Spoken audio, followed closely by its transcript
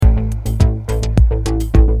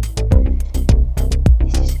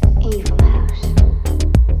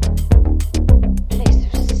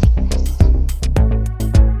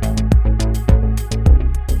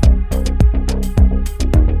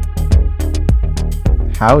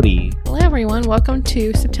Howdy. Hello, everyone. Welcome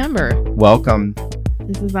to September. Welcome.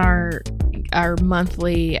 This is our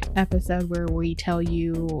monthly episode where we tell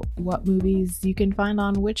you what movies you can find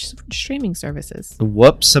on which streaming services.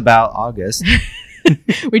 Whoops about August.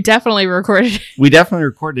 We definitely recorded it. We definitely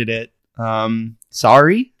recorded it.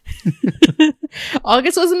 Sorry.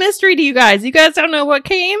 August was a mystery to you guys. You guys don't know what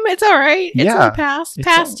came. It's all right. It's Yeah. in the past.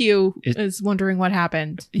 Past you is wondering what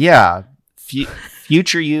happened. Yeah.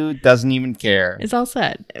 Future you doesn't even care. It's all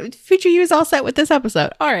set. Future you is all set with this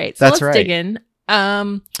episode. All right. So That's let's right. dig in.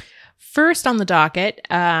 First on the docket,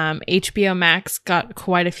 HBO Max got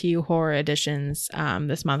quite a few horror editions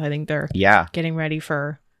this month. I think they're getting ready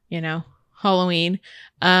for, Halloween.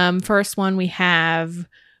 First one we have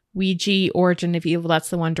Ouija Origin of Evil. That's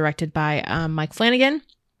the one directed by Mike Flanagan.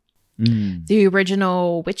 The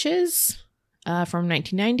original Witches from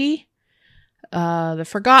 1990. The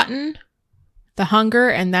Forgotten. The Hunger,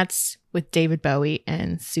 and that's with David Bowie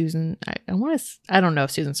and Susan. I don't know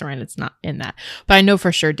if Susan Sarandon's not in that, but I know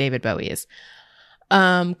for sure David Bowie is.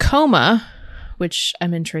 Coma, which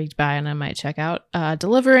I'm intrigued by and I might check out.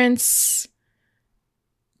 Deliverance,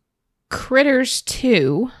 Critters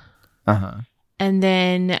 2, and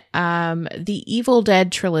then the Evil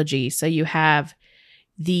Dead trilogy. So you have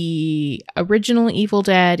the original Evil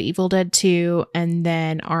Dead 2, and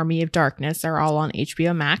then Army of Darkness are all on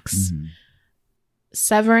HBO Max.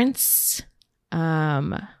 Severance,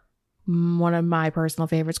 one of my personal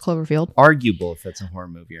favorites, Cloverfield. Arguable if it's a horror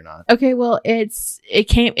movie or not. Okay, well, it's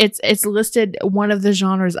listed. One of the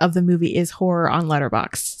genres of the movie is horror on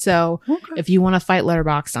Letterboxd. So if you want to fight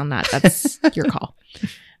Letterboxd on that, that's your call.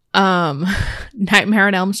 Nightmare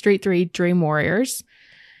on Elm Street 3, Dream Warriors,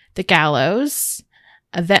 The Gallows,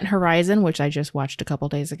 Event Horizon, which I just watched a couple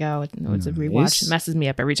days ago. It was a rewatch. It messes me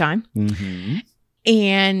up every time.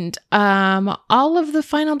 And all of the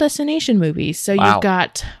Final Destination movies. So you've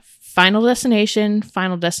got Final Destination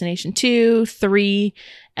 2, 3,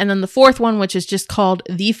 and then the fourth one, which is just called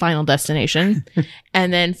The Final Destination,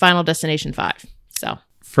 and then Final Destination 5. So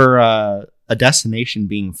for a destination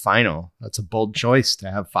being final, that's a bold choice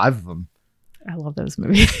to have 5 of them. I love those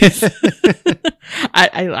movies.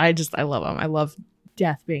 I love them. I love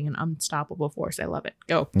death being an unstoppable force. I love it.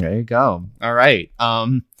 Go. There you go. All right.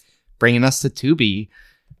 Bringing us to Tubi,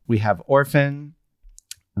 we have Orphan,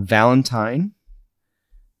 Valentine,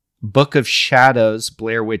 Book of Shadows,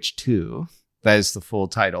 Blair Witch 2. That is the full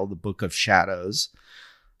title, The Book of Shadows.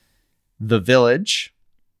 The Village,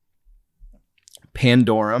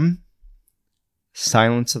 Pandorum,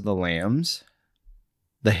 Silence of the Lambs,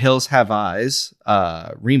 The Hills Have Eyes,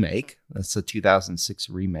 remake. That's a 2006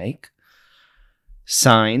 remake.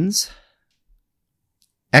 Signs,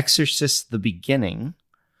 Exorcist: The Beginning,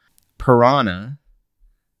 Piranha,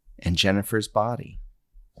 and Jennifer's Body.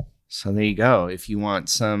 So there you go. If you want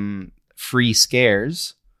some free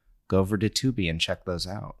scares, go over to Tubi and check those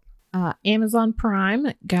out. Amazon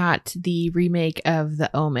Prime got the remake of The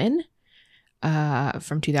Omen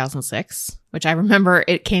from 2006, which I remember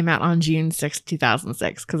it came out on June 6,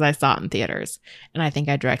 2006, because I saw it in theaters. And I think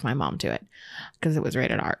I dragged my mom to it because it was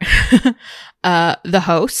rated R. The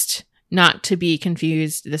Host, not to be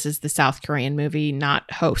confused. This is the South Korean movie,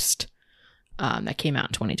 not Host. That came out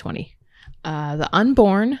in 2020. The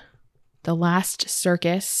Unborn, The Last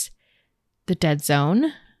Circus, The Dead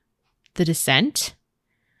Zone, The Descent,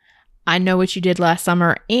 I Know What You Did Last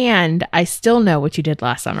Summer, and I Still Know What You Did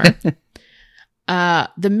Last Summer.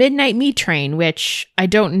 The Midnight Meat Train, which I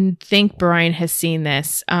don't think Brian has seen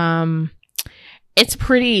this. It's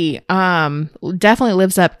pretty, definitely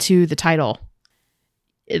lives up to the title.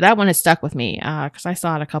 That one has stuck with me because I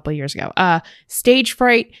saw it a couple of years ago. Stage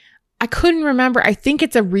Fright, I couldn't remember. I think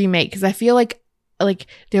it's a remake because I feel like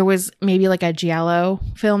there was maybe like a Giallo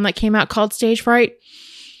film that came out called Stage Fright.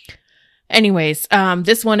 Anyways,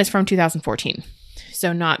 this one is from 2014.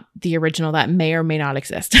 So not the original that may or may not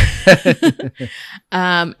exist.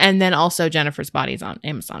 And then also Jennifer's Body is on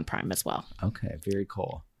Amazon Prime as well. Okay, very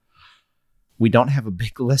cool. We don't have a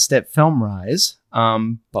big list at FilmRise,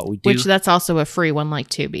 but we do. Which that's also a free one like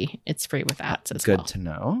Tubi. It's free with ads as well. Good to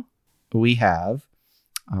know. We have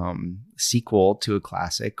sequel to a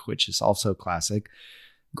classic, which is also a classic,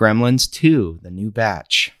 Gremlins 2, The New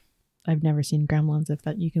Batch. I've never seen Gremlins, if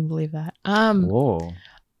that you can believe that. Whoa.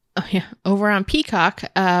 Oh, yeah. Over on Peacock,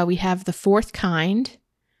 we have The Fourth Kind,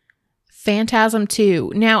 Phantasm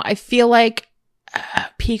 2. Now, I feel like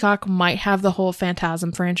Peacock might have the whole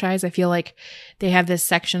Phantasm franchise. I feel like they have this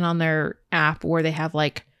section on their app where they have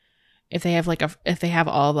like if they have if they have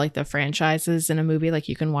all like the franchises in a movie, like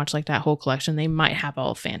you can watch like that whole collection, they might have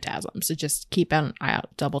all Phantasm. So just keep an eye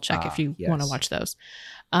out, double check if you want to watch those.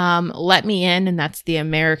 Let Me In, and that's the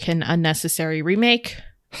American Unnecessary remake.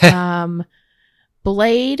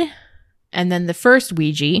 Blade, and then the first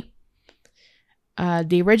Ouija.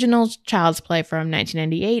 The original Child's Play from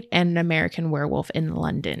 1998, and An American Werewolf in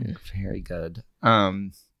London. Very good.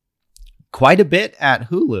 Quite a bit at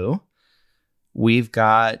Hulu. We've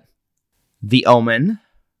got The Omen.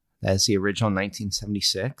 That's the original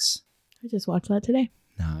 1976. I just watched that today.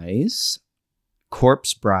 Nice.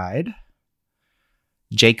 Corpse Bride.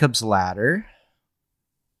 Jacob's Ladder.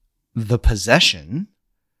 The Possession.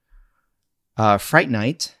 Fright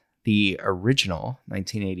Night. The original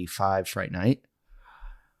 1985 Fright Night.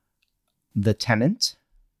 The Tenant.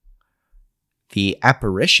 The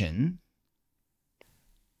Apparition.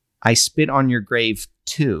 I Spit on Your Grave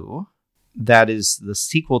 2. That is the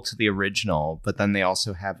sequel to the original, but then they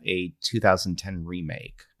also have a 2010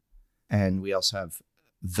 remake. And we also have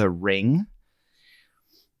The Ring.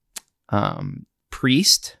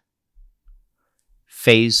 Priest.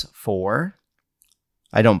 Phase 4.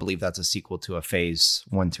 I don't believe that's a sequel to a Phase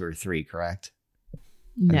 1, 2, or 3, correct?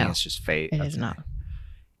 No. I think it's just Phase. It is not.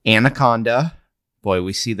 Anaconda. Boy,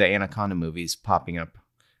 we see the Anaconda movies popping up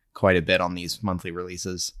quite a bit on these monthly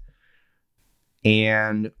releases.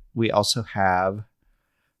 And we also have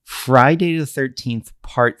Friday the 13th,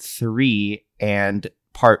 Part 3 and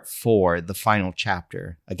Part 4, the final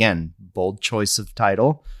chapter. Again, bold choice of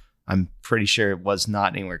title. I'm pretty sure it was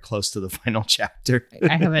not anywhere close to the final chapter.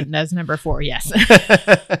 I have it as number 4, yes.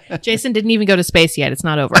 Jason didn't even go to space yet. It's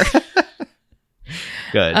not over.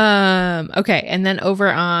 Good. Okay, and then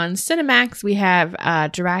over on Cinemax, we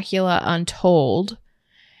have Dracula Untold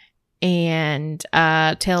and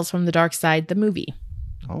Tales from the Dark Side, the movie.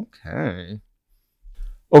 Okay.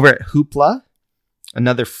 Over at Hoopla,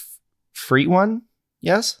 another free one,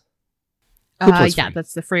 yes? Hoopla's Yeah, free.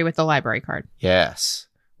 that's the free with the library card. Yes.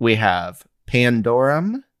 We have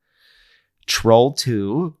Pandorum, Troll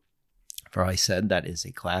 2, for I said that is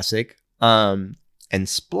a classic, and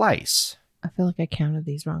Splice. I feel like I counted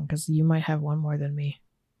these wrong because you might have one more than me.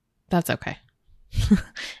 That's okay.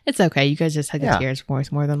 It's okay. You guys just had the tears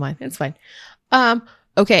voice more than mine. It's fine.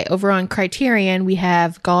 Okay, over on Criterion, we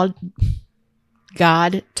have God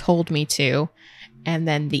Told Me To, and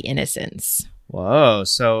then The Innocents. Whoa,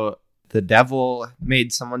 so the devil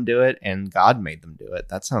made someone do it and God made them do it.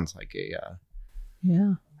 That sounds like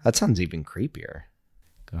yeah. That sounds even creepier.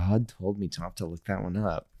 God Told Me To. I'll have to look that one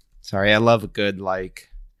up. Sorry, I love a good,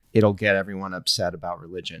 it'll get everyone upset about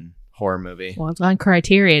religion horror movie. Well, it's on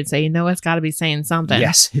Criterion, so you know it's got to be saying something.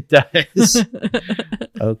 Yes, it does.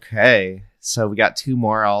 Okay, so we got 2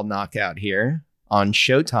 more I'll knock out here. On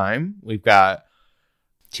Showtime, we've got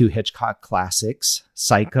 2 Hitchcock classics,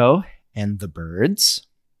 Psycho and The Birds.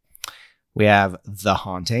 We have The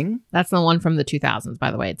Haunting. That's the one from the 2000s,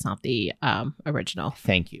 by the way. It's not the original.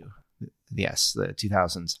 Thank you. Yes, the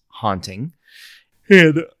 2000s Haunting.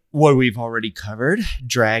 And what we've already covered,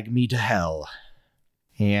 Drag Me to Hell.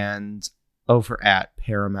 And over at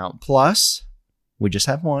Paramount Plus, we just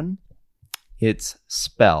have one. It's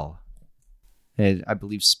Spell. And I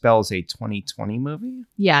believe Spell is a 2020 movie.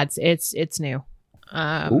 Yeah, it's new.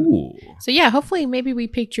 Ooh. So yeah, hopefully maybe we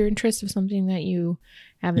piqued your interest of something that you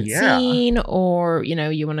haven't seen, or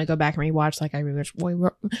you want to go back and rewatch. Like I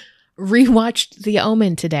rewatched The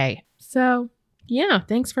Omen today. So yeah,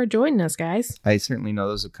 thanks for joining us, guys. I certainly know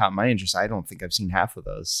those have caught my interest. I don't think I've seen half of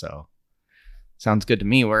those, so sounds good to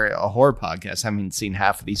me. We're a horror podcast. I haven't seen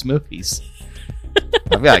half of these movies.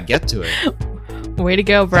 I've got to get to it. Way to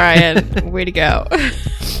go, Brian. Way to go.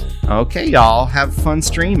 Okay, y'all. Have fun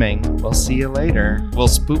streaming. We'll see you later. We'll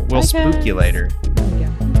spook you later. There we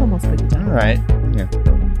go. It's almost good time. All right. Yeah.